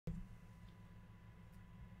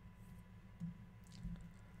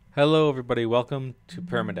Hello everybody, welcome to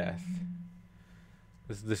Perma-Death.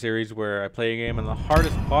 This is the series where I play a game on the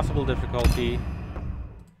hardest possible difficulty,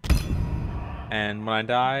 and when I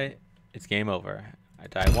die, it's game over. I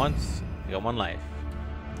die once, I got one life.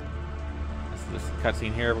 This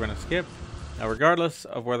cutscene here we're going to skip. Now regardless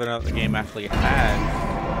of whether or not the game actually has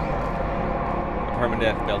a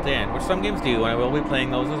Perma-Death built in, which some games do, and I will be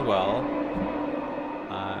playing those as well.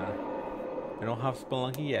 I don't have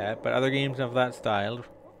Spelunky yet, but other games of that style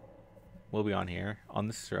will be on here, on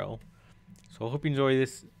this show. So I hope you enjoy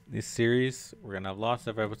this series. We're going to have lots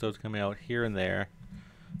of episodes coming out here and there.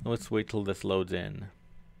 Let's wait till this loads in.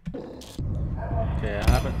 Okay,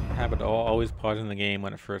 I have it always pausing the game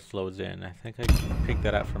when it first loads in. I think I picked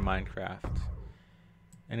that up from Minecraft.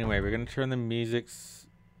 Anyway, we're going to turn the music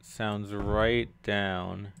sounds right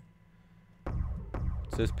down.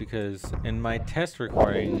 Just because in my test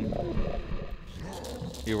recording,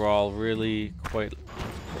 you were all really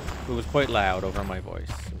it was quite loud over my voice.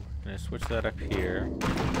 So I'm going to switch that up here.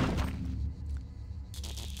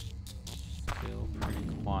 Still pretty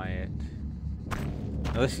quiet.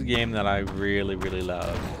 Now this is a game that I really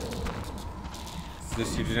love. It's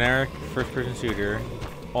just your generic first-person shooter.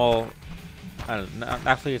 I don't know,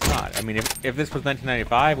 actually it's not. I mean, if this was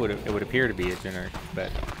 1995, it would appear to be a generic,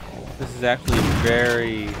 but this is actually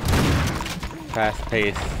very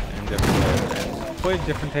fast-paced and difficult, and quite a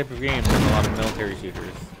different type of game than a lot of military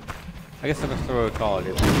shooters. I guess that's what I would call it.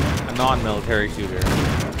 It's a non-military shooter.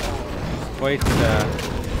 It's quite,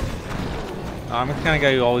 I'm the kind of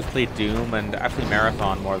guy who always played Doom and actually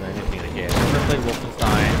Marathon more than anything as a kid. I never played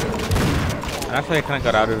Wolfenstein. And actually I kind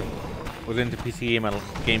of was into PC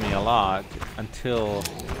gaming a lot until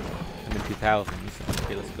the mid-2000s.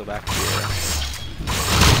 Okay, let's go back here.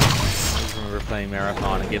 I remember playing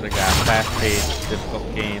Marathon and games like that. Fast-paced,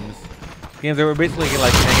 difficult games. Games that were basically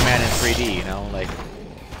like Mega Man in 3D, you know, like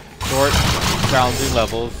short, challenging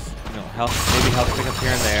levels, you know, maybe health pickups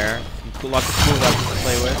here and there, lots of cool weapons to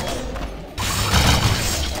play with.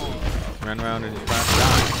 Run around and just try to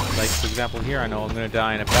die. Like, for example, here I know I'm going to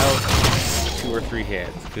die in about 2 or 3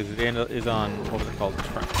 hits, because it is on, what was it called,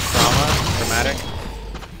 Traumatic?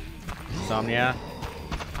 Insomnia?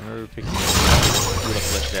 I remember picking it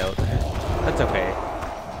list out. That's okay.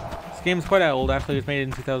 This game's quite old, actually. It was made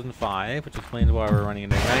in 2005, which explains why we're running a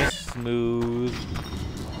nice, smooth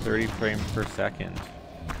 30 frames per second.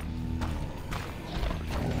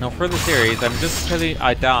 Now for the series, just because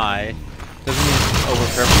I die doesn't mean it's over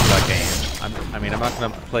for that game. I mean, I'm not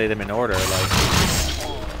going to play them in order. Like,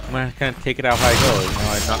 I'm going to kind of take it out how I go. You know,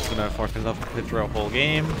 I'm not going to force myself to play through a whole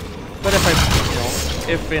game. But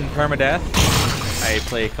if in Perma-Death I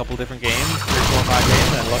play a couple different games, 3, 4, 5 games,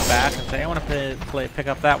 and I look back and say I want to pick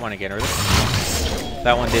up that one again, or this one.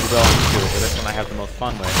 That one did well on YouTube, or this one I have the most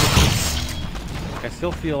fun with. I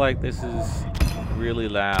still feel like this is really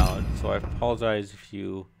loud, so I apologize if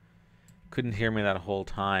you couldn't hear me that whole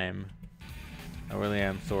time. I really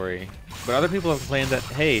am sorry. But other people have complained that,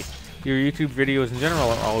 hey, your YouTube videos in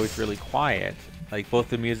general are always really quiet. Like, both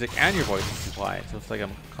the music and your voice is too quiet, so it's like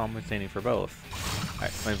I'm compensating for both.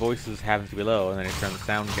 My voice happens to be low, and then I turn the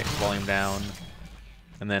sound volume down,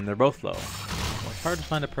 and then they're both low. So it's hard to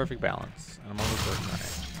find a perfect balance, and I'm always working on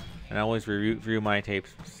it. And I always review my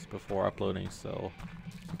tapes before uploading, so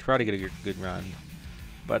I try to get a good run.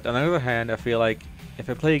 But on the other hand, I feel like if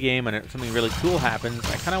I play a game and something really cool happens,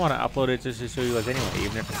 I kind of want to upload it just to show you guys anyway,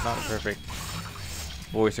 even if it's not a perfect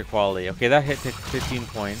voice or quality. Okay, that hit 15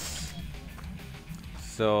 points.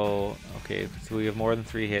 So, okay, so we have more than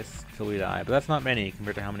 3 hits till we die, but that's not many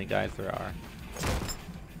compared to how many guys there are.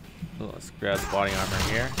 So let's grab the body armor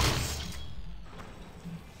here.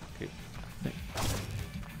 Okay,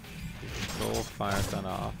 control fire gun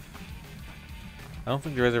off. I don't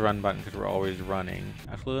think there is a run button because we're always running.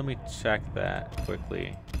 Actually, let me check that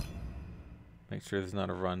quickly. Make sure there's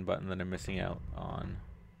not a run button that I'm missing out on.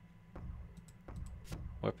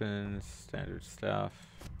 Weapons, standard stuff.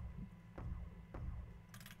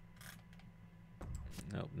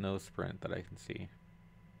 Nope, no sprint that I can see.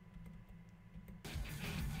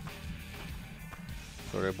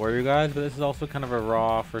 Sorry to bore you guys, but this is also kind of a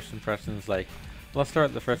raw first impressions, like, let's start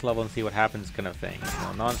at the first level and see what happens kind of thing. You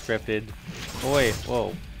know, non-scripted. Oh wait,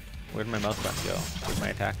 whoa. Where'd my mouse button go? Where'd my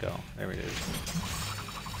attack go? There it is.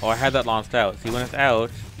 Oh, I had that launched out. See, when it's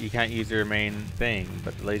out, you can't use your main thing,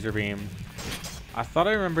 but the laser beam... I thought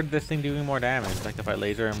I remembered this thing doing more damage, like if I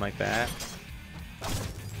laser him like that.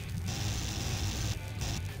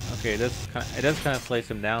 Okay, it does kind of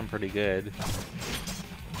slice him down pretty good.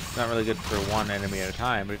 It's not really good for one enemy at a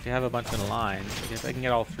time, but if you have a bunch in a line, if I can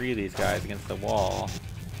get all 3 of these guys against the wall,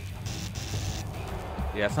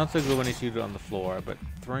 Yeah, it's not so good when you shoot it on the floor, but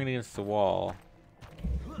throwing it against the wall.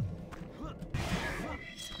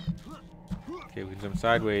 Okay, we can jump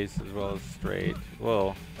sideways as well as straight.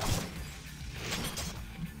 Whoa.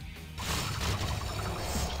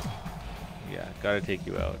 Yeah, gotta take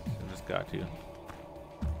you out. I just got to. It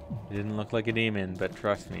didn't look like a demon, but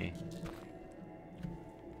trust me.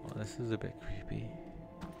 Well, this is a bit creepy.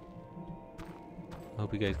 I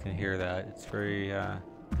hope you guys can hear that. It's very, Is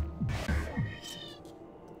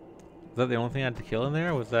that the only thing I had to kill in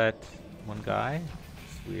there? Was that one guy?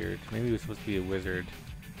 It's weird. Maybe he was supposed to be a wizard.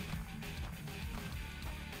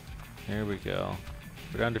 There we go.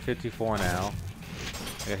 We're down to 54 now.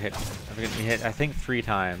 I got hit. I'm getting hit, I think, 3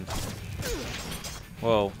 times.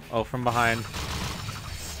 Whoa. Oh, from behind.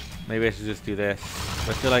 Maybe I should just do this.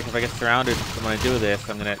 But I feel like if I get surrounded when I do this,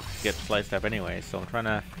 I'm going to get sliced up anyway. So I'm trying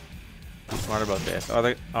to be smart about this. Oh,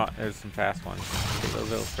 there's some fast ones. Take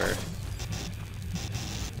those out first.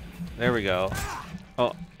 There we go.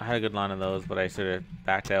 Oh, I had a good line of those, but I should have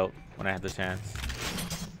backed out when I had the chance.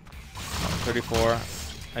 Oh, 34.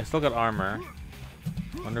 I still got armor.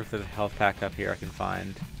 Wonder if there's a health pack up here I can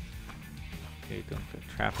find. Okay, don't get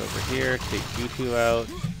trapped over here. Take you 2 out.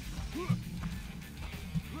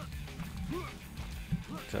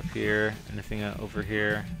 What's up here? Anything over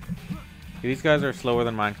here? Okay, these guys are slower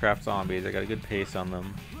than Minecraft zombies. I got a good pace on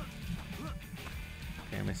them.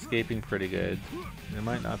 Okay, I'm escaping pretty good. There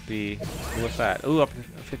might not be... Ooh, what's that? Ooh, up to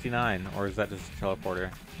 59. Or is that just a teleporter?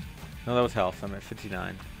 No, that was health. I'm at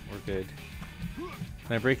 59. We're good.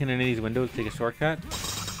 Can I break in any of these windows to take a shortcut?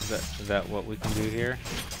 Is that what we can do here?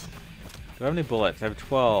 Do I have any bullets? I have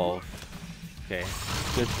 12. Okay,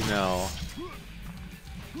 good to know.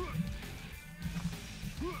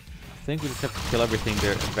 I think we just have to kill everything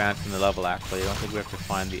to advance in the level, actually. I don't think we have to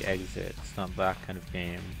find the exit. It's not that kind of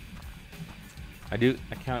game. I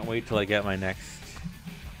can't wait till I get my next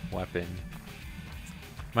weapon.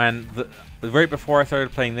 Man, right before I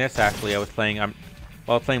started playing this, actually, I was playing...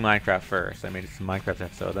 I was playing Minecraft first. I made some Minecraft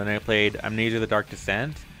episode. Then I played Amnesia: The Dark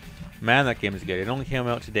Descent. Man, that game is good. It only came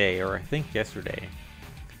out today, or I think yesterday.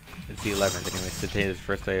 It's the 11th. Anyway, today is the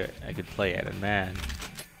first day I could play it, and man,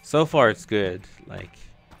 so far it's good. Like,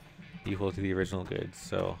 equal to the original good.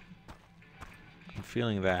 So I'm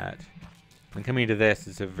feeling that. And coming to this,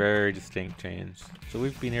 it's a very distinct change. So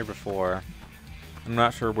we've been here before. I'm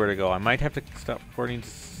not sure where to go. I might have to stop recording to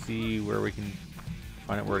see where we can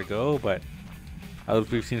find out where to go, but as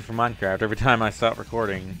we've seen from Minecraft, every time I stop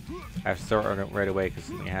recording, I have to start right away because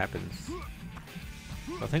something happens. So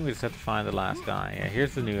I think we just have to find the last guy. Yeah,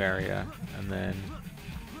 here's the new area, and then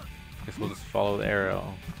I guess we'll just follow the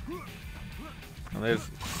arrow. Oh, is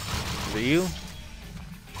it you?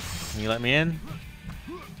 Can you let me in?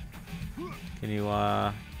 Can you,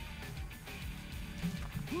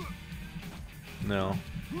 No.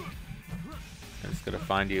 I just gotta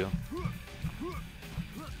find you.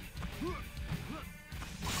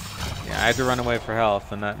 Yeah, I had to run away for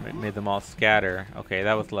health, and that made them all scatter. Okay,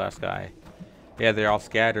 that was the last guy. Yeah, they're all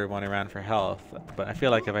scattered when I ran for health. But I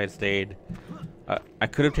feel like if I had stayed... I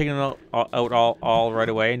could have taken them out all right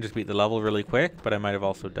away and just beat the level really quick, but I might have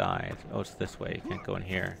also died. Oh, it's this way. You can't go in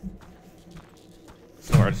here.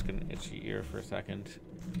 So we're just gonna itchy ear for a second.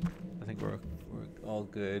 I think we're all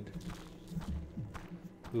good.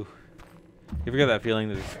 Ooh. You ever get that feeling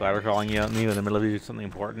that there's a spider crawling out in you in the middle of you do something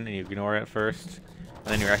important and you ignore it at first? And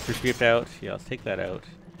then you're extra creeped out? Yeah, let's take that out.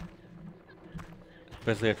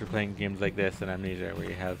 Especially after playing games like this and Amnesia, where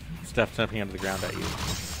you have stuff jumping out of the ground at you.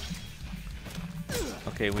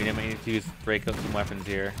 Okay, we might need to break out some weapons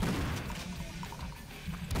here.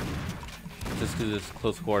 Just do this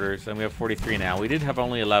close quarters, and we have 43 now. We did have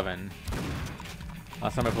only 11.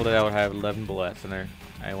 Last time I pulled it out, I had 11 bullets, and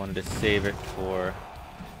I wanted to save it for...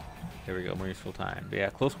 There we go, more useful time. But yeah,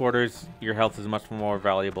 close quarters, your health is much more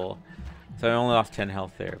valuable. So I only lost 10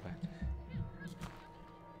 health there, but...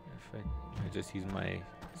 If I just use my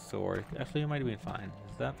sword... Actually, it might have been fine.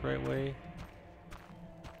 Is that the right way?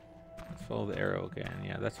 Let's follow the arrow again.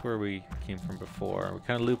 Yeah, that's where we came from before. We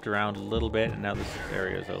kind of looped around a little bit, and now this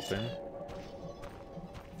area is open.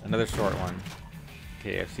 Another short one.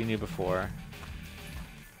 Okay, I've seen you before.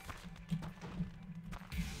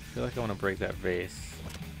 I feel like I want to break that vase.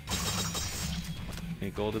 Any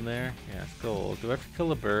gold in there? Yeah, it's gold. Do I have to kill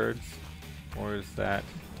the birds? Or is that...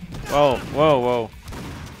 Whoa, whoa, whoa.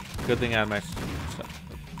 Good thing I had my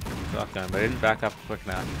shotgun, but I didn't back up quick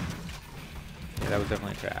enough. Yeah, that was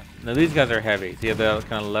definitely a trap. Now these guys are heavy. So you have the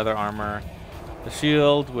kind of leather armor. The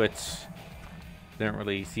shield, which... they don't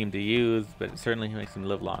really seem to use, but it certainly makes them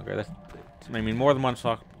live longer. That's, I mean, more than one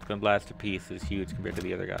shotgun blast apiece is huge compared to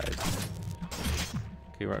the other guys.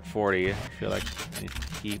 Okay, we're at 40. I feel like I need to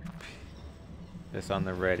keep this on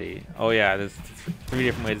the ready. Oh yeah, there's 3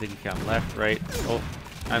 different ways they can come. Left, right. Oh,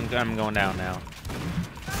 I'm going down now.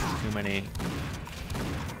 Too many.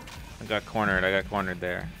 I got cornered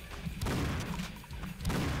there.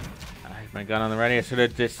 I had my gun on the ready. I should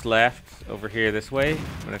have just left over here this way,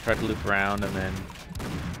 but I tried to loop around and then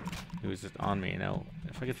he was just on me. Now,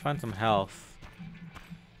 if I could find some health.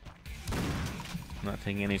 I'm not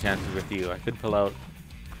taking any chances with you. I could pull out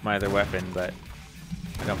my other weapon, but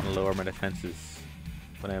I don't want to lower my defenses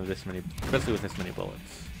when I have this many, especially with this many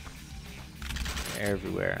bullets. They're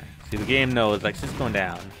everywhere. See, the game knows, like, it's just going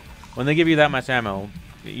down. When they give you that much ammo,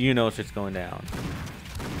 you know it's just going down.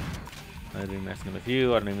 I'm not even messing with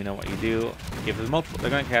you. I don't even know what you do. If there's multiple,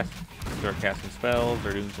 they're going to start casting spells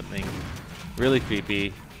or doing something really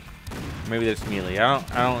creepy. Maybe that's melee. I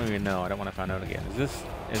don't even know. I don't want to find out again.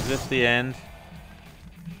 Is this the end?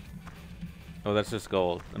 Oh, that's just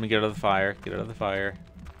gold. Let me get out of the fire. Get out of the fire.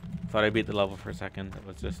 Thought I beat the level for a second. That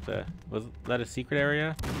was just was that a secret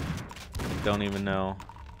area? I don't even know.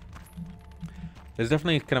 There's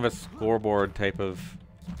definitely kind of a scoreboard type of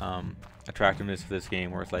attractiveness to this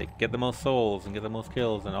game where it's like get the most souls and get the most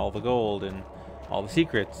kills and all the gold and all the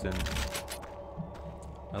secrets, and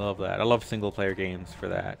I love that. I love single player games for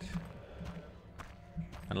that.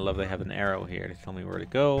 And I love they have an arrow here to tell me where to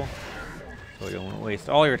go, so you don't waste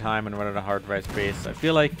all your time and run out of hard drive space. I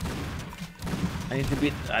feel like I need to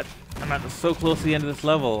be. I'm not so close to the end of this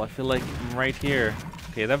level. I feel like I'm right here.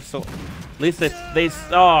 Okay, that's so. At least they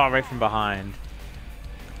saw right from behind.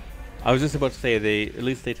 I was just about to say at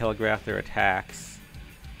least they telegraphed their attacks.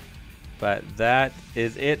 But that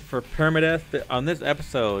is it for Perma-Death on this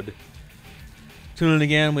episode. Tune in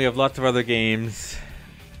again. We have lots of other games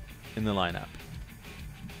in the lineup.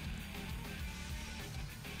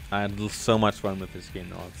 I had so much fun with this game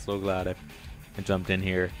though. I'm so glad I jumped in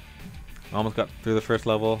here. Almost got through the first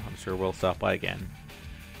level. I'm sure we'll stop by again.